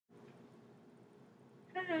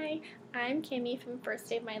Hi, I'm Kimmy from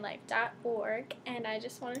firstdateofmylife.org, and I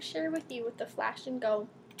just want to share with you what the Flash and Go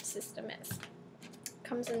system is. It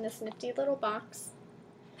comes in this nifty little box.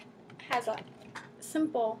 It has a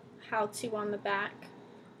simple how-to on the back,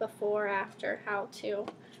 before, after, how-to,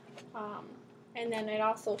 and then it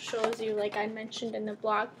also shows you, like I mentioned in the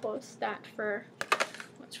blog post, that for,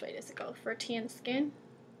 which way does it go, for tan skin,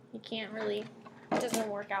 you can't really, it doesn't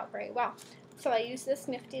work out very well. So I use this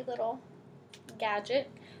nifty little gadget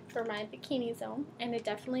for my bikini zone, and it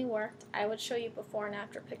definitely worked. I would show you before and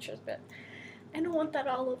after pictures, but I don't want that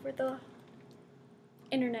all over the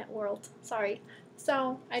internet world. Sorry.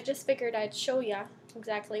 So I just figured I'd show you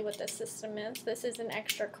exactly what this system is. This is an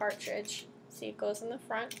extra cartridge. See, it goes in the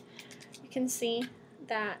front. You can see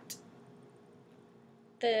that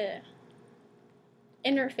the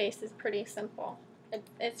interface is pretty simple.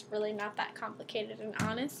 It's really not that complicated, and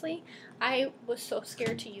honestly, I was so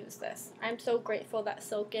scared to use this. I'm so grateful that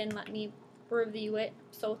Silken let me review it.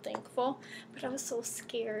 I'm so thankful, but I was so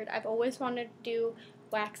scared. I've always wanted to do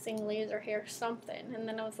waxing, laser hair, something, and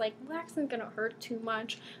then I was like, waxing's gonna hurt too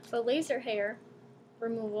much, but laser hair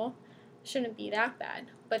removal shouldn't be that bad.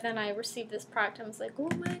 But then I received this product and I was like, oh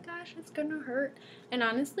my gosh, it's gonna hurt, and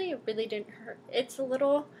honestly, it really didn't hurt. It's a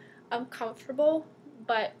little uncomfortable,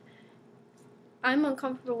 but I'm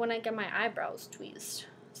uncomfortable when I get my eyebrows tweezed.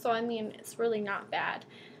 So, I mean, it's really not bad.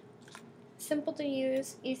 Simple to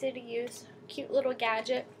use, easy to use, cute little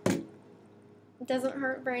gadget. It doesn't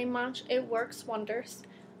hurt very much. It works wonders.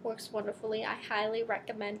 Works wonderfully. I highly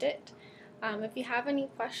recommend it. If you have any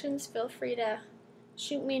questions, feel free to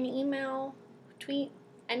shoot me an email, tweet,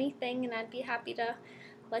 anything, and I'd be happy to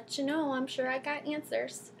let you know. I'm sure I got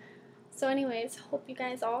answers. So anyways, hope you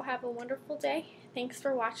guys all have a wonderful day. Thanks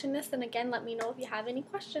for watching this, and again, let me know if you have any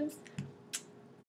questions.